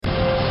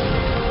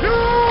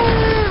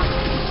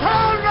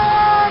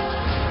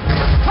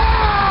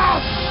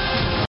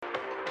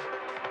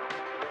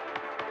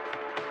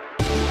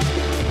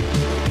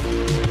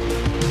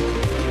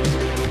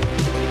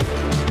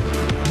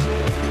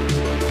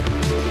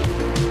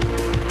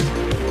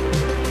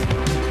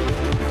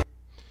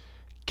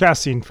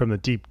Broadcasting from the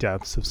deep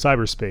depths of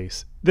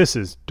cyberspace, this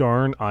is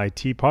Darn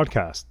IT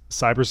Podcast,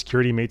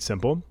 Cybersecurity Made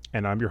Simple,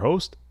 and I'm your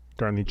host,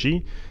 Darnley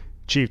G,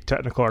 Chief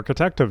Technical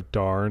Architect of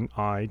Darn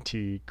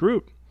IT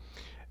Group.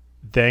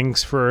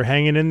 Thanks for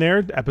hanging in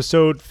there.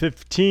 Episode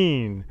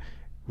 15,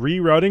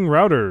 Rerouting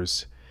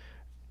Routers.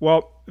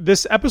 Well,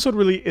 this episode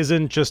really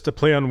isn't just a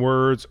play on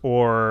words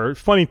or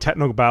funny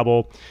technical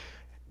babble.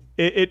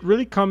 It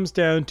really comes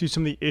down to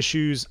some of the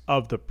issues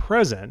of the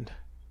present,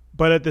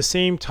 but at the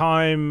same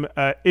time,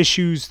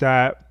 issues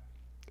that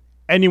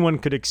anyone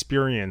could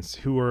experience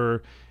who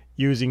are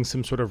using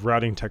some sort of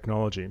routing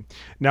technology.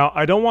 Now,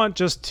 I don't want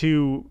just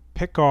to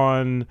pick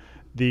on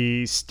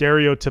the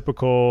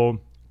stereotypical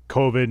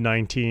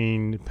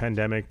COVID-19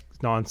 pandemic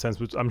nonsense,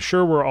 which I'm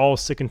sure we're all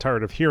sick and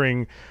tired of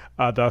hearing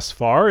thus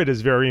far. It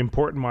is very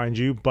important, mind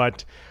you,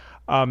 but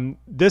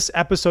this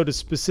episode is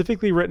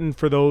specifically written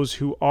for those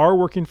who are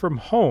working from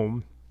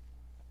home,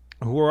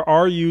 who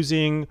are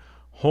using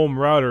home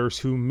routers,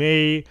 who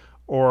may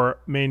or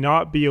may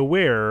not be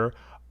aware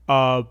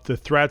of the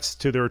threats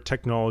to their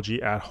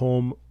technology at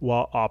home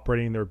while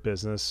operating their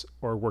business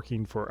or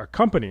working for a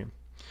company.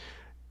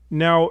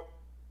 Now,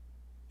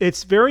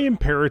 it's very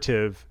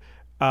imperative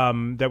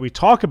that we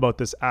talk about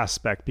this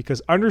aspect,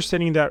 because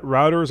understanding that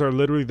routers are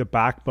literally the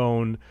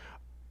backbone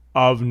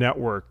of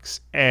networks,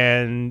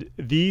 and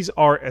these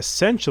are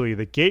essentially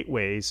the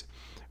gateways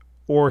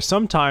or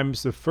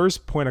sometimes the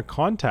first point of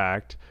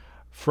contact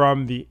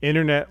from the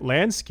internet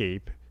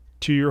landscape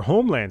to your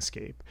home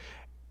landscape.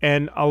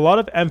 And a lot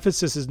of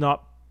emphasis is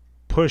not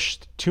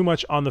pushed too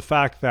much on the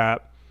fact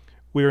that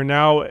we are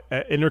now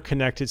an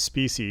interconnected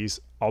species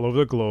all over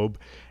the globe,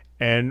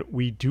 and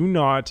we do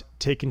not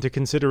take into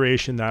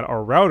consideration that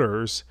our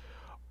routers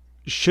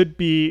should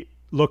be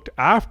looked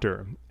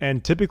after.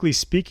 And typically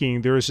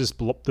speaking, there is just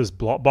this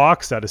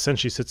box that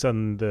essentially sits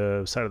on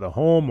the side of the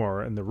home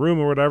or in the room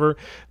or whatever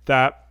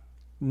that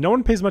no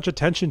one pays much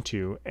attention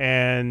to.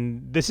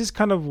 And this is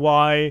kind of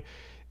why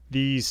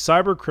these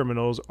cyber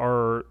criminals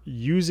are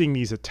using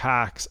these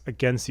attacks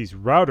against these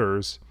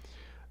routers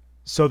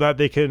so that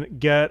they can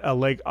get a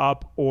leg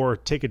up or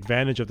take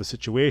advantage of the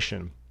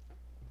situation.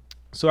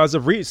 So as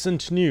of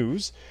recent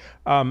news,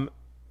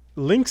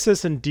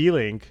 Linksys and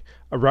D-Link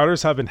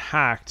routers have been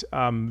hacked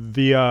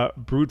via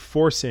brute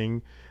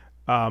forcing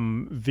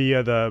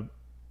via the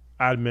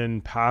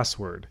admin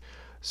password.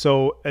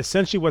 So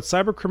essentially what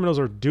cyber criminals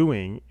are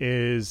doing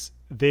is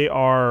they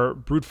are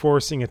brute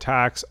forcing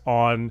attacks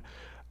on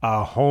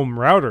home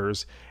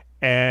routers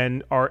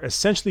and are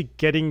essentially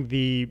getting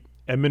the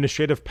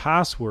administrative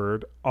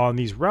password on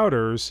these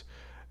routers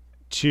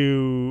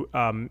to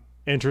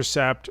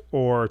intercept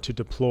or to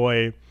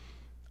deploy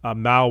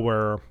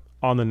malware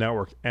on the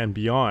network and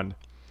beyond.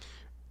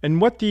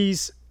 And what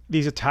these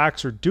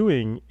attacks are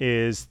doing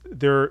is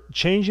they're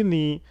changing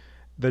the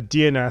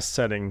DNS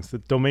settings, the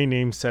domain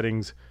name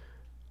settings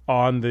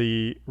on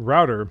the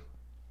router,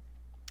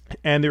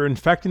 and they're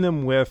infecting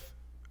them with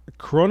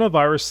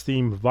coronavirus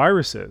themed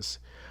viruses.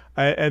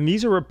 And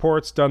these are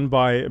reports done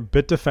by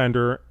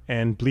Bitdefender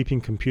and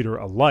Bleeping Computer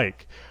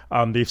alike.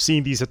 They've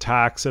seen these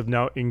attacks have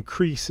now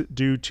increased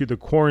due to the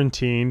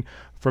quarantine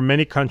for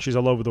many countries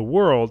all over the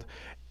world.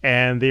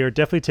 And they are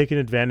definitely taking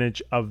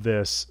advantage of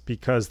this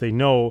because they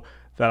know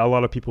that a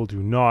lot of people do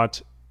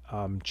not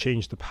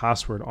change the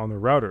password on their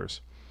routers.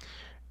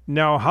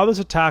 Now, how this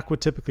attack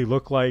would typically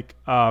look like,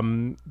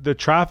 the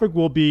traffic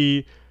will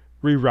be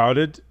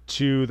rerouted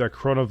to the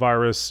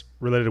coronavirus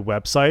related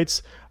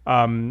websites.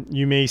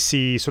 You may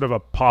see sort of a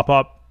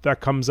pop-up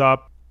that comes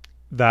up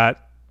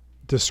that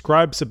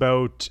describes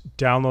about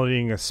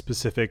downloading a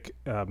specific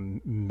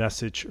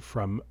message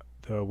from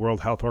the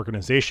World Health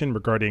Organization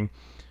regarding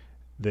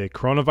the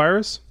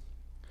coronavirus.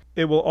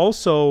 It will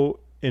also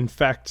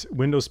infect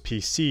Windows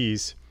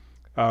PCs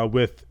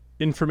with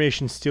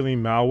information stealing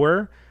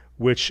malware,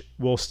 which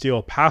will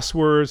steal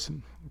passwords,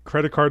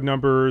 credit card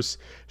numbers,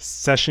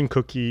 session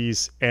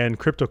cookies, and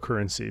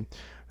cryptocurrency.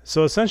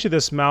 So essentially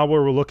this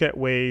malware will look at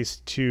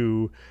ways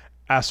to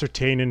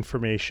ascertain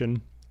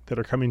information that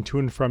are coming to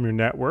and from your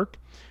network,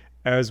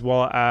 as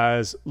well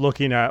as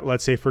looking at,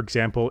 let's say, for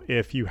example,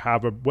 if you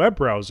have a web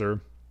browser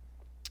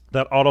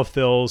that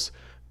autofills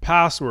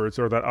passwords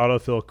or that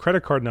autofill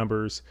credit card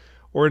numbers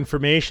or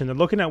information, they're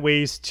looking at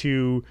ways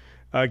to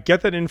get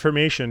that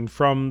information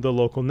from the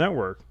local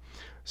network.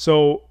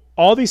 So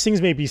all these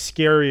things may be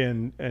scary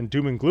and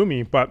doom and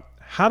gloomy, but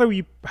how do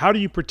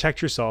you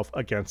protect yourself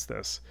against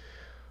this?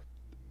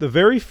 The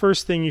very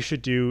first thing you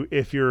should do,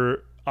 if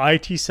you're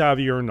IT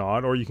savvy or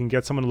not, or you can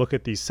get someone to look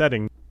at these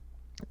settings,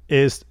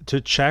 is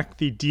to check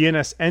the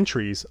DNS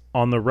entries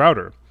on the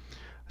router.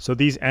 So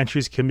these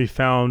entries can be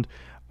found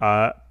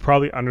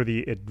probably under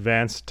the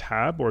advanced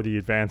tab or the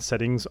advanced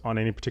settings on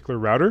any particular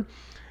router.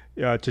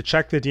 To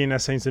check the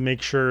DNS settings and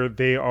make sure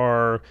they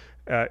are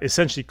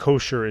essentially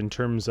kosher in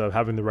terms of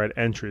having the right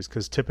entries,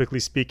 because typically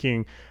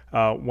speaking,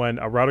 when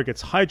a router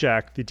gets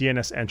hijacked, the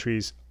DNS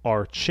entries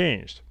are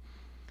changed.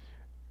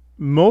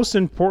 Most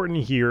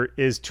important here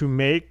is to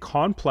make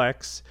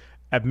complex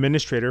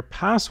administrator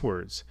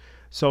passwords.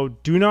 So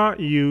do not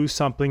use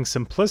something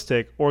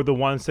simplistic or the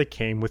ones that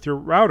came with your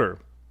router.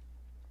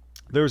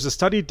 There was a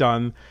study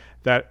done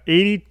that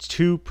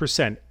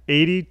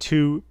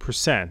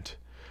 82%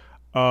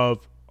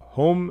 of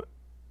home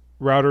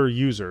router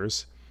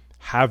users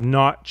have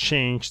not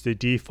changed the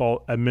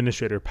default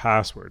administrator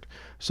password.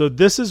 So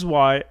this is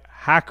why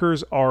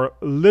hackers are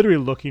literally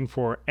looking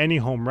for any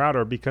home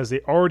router, because they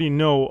already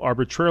know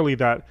arbitrarily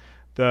that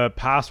the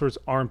passwords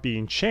aren't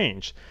being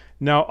changed.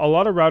 Now, a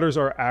lot of routers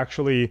are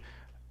actually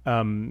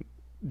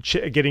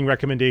getting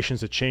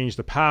recommendations to change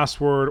the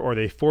password, or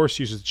they force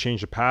users to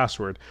change the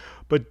password,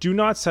 but do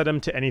not set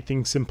them to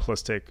anything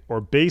simplistic or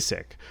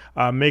basic.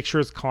 Make sure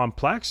it's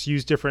complex.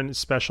 Use different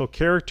special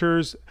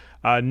characters,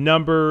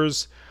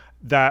 numbers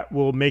that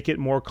will make it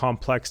more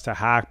complex to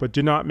hack, but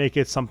do not make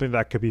it something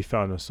that could be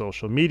found on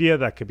social media,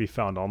 that could be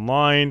found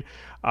online,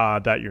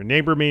 that your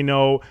neighbor may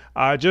know.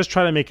 Just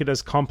try to make it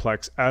as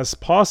complex as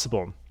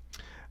possible.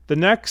 The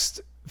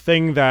next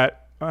thing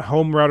that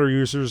home router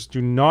users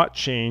do not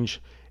change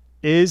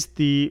is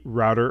the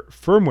router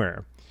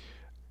firmware.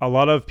 A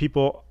lot of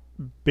people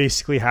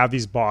basically have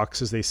these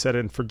boxes, they set it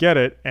and forget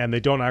it, and they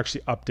don't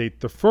actually update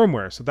the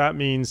firmware. So that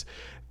means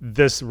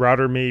this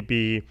router may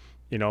be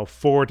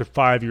 4 to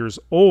 5 years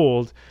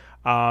old,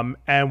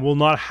 and will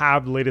not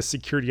have the latest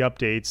security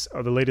updates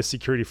or the latest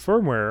security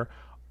firmware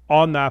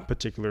on that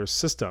particular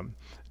system.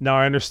 Now,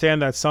 I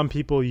understand that some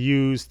people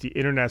use the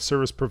internet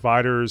service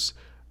providers'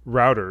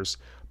 routers,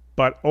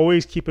 but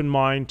always keep in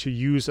mind to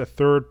use a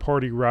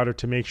third-party router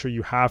to make sure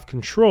you have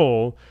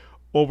control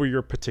over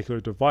your particular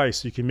device.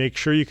 So you can make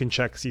sure you can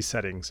check these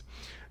settings.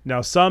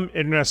 Now, some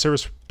internet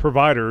service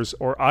providers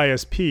or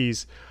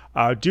ISPs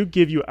do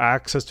give you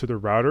access to the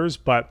routers,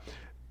 but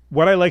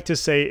what I like to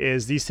say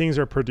is these things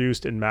are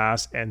produced in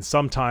mass, and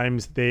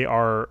sometimes they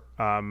are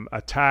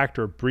attacked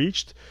or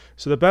breached.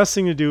 So the best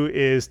thing to do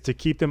is to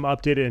keep them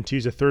updated and to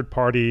use a third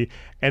party,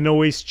 and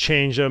always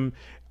change them,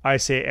 I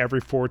say, every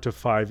 4 to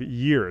 5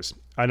 years.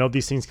 I know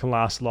these things can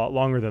last a lot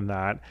longer than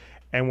that.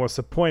 And what's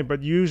the point?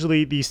 But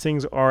usually these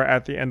things are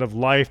at the end of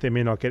life. They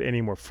may not get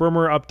any more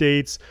firmware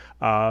updates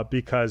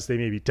because they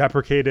may be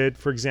deprecated,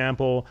 for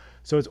example.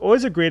 So it's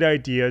always a great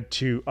idea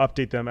to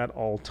update them at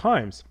all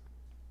times.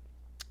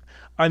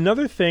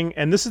 Another thing,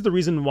 and this is the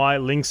reason why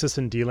Linksys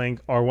and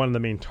D-Link are one of the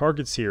main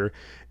targets here,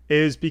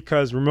 is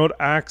because remote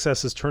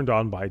access is turned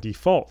on by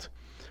default.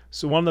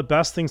 So one of the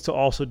best things to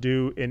also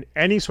do in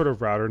any sort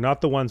of router,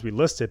 not the ones we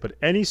listed, but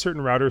any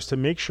certain routers, to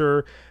make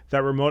sure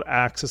that remote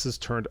access is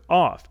turned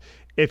off.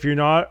 If you're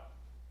not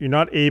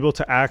able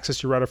to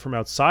access your router from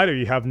outside, or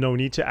you have no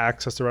need to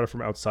access the router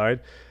from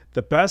outside,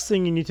 the best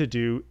thing you need to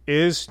do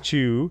is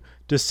to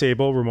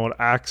disable remote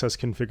access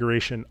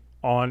configuration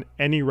on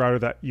any router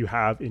that you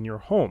have in your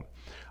home.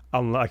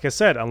 Like I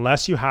said,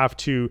 unless you have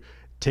to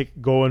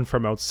go in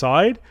from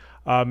outside,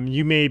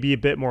 you may be a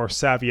bit more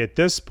savvy at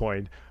this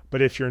point.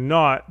 But if you're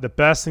not, the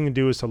best thing to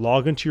do is to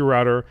log into your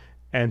router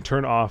and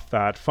turn off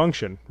that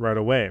function right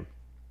away.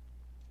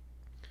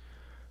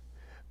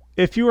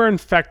 If you are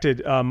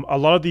infected, a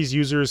lot of these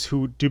users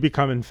who do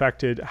become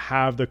infected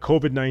have the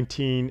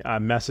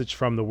COVID-19 message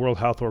from the World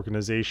Health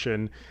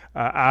Organization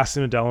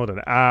asking them to download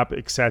an app,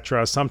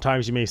 etc.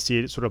 Sometimes you may see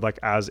it sort of like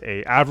as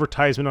an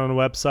advertisement on a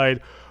website,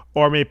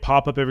 or may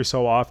pop up every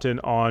so often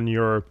on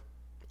your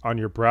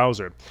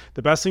browser.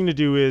 The best thing to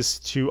do is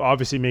to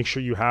obviously make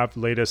sure you have the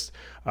latest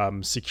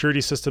security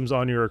systems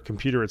on your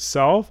computer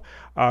itself,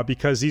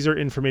 because these are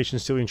information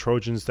stealing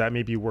Trojans that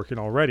may be working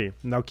already.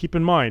 Now keep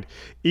in mind,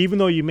 even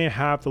though you may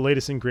have the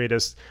latest and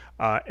greatest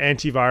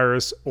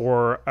antivirus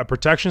or a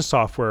protection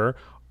software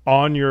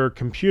on your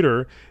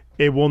computer,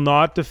 it will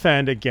not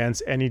defend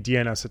against any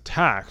DNS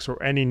attacks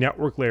or any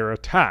network layer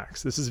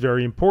attacks. This is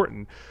very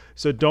important.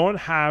 So don't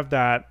have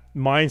that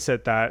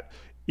mindset that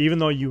even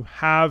though you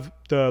have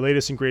the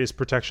latest and greatest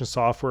protection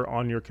software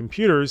on your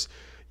computers,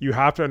 you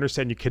have to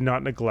understand you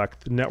cannot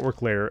neglect the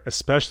network layer,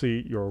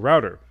 especially your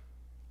router.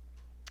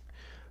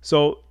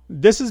 So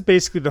this is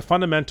basically the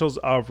fundamentals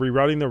of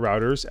rerouting the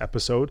routers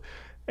episode.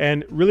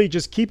 And really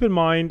just keep in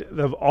mind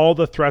of all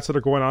the threats that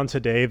are going on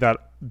today, that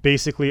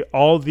basically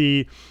all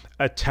the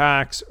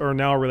attacks are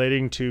now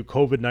relating to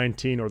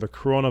COVID-19 or the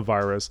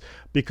coronavirus,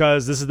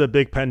 because this is the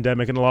big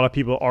pandemic and a lot of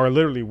people are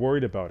literally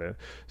worried about it.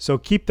 So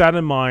keep that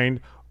in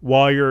mind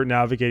while you're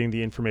navigating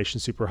the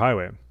information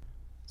superhighway.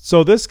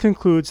 So this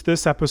concludes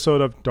this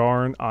episode of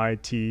Darn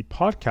IT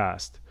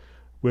Podcast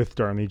with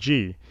Darnley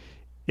G.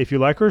 If you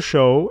like our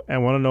show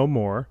and want to know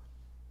more,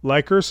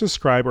 like or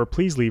subscribe, or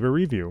please leave a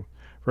review.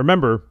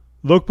 Remember,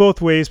 look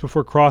both ways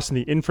before crossing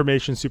the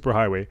information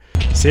superhighway.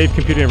 Safe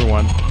computing,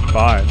 everyone.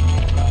 Bye.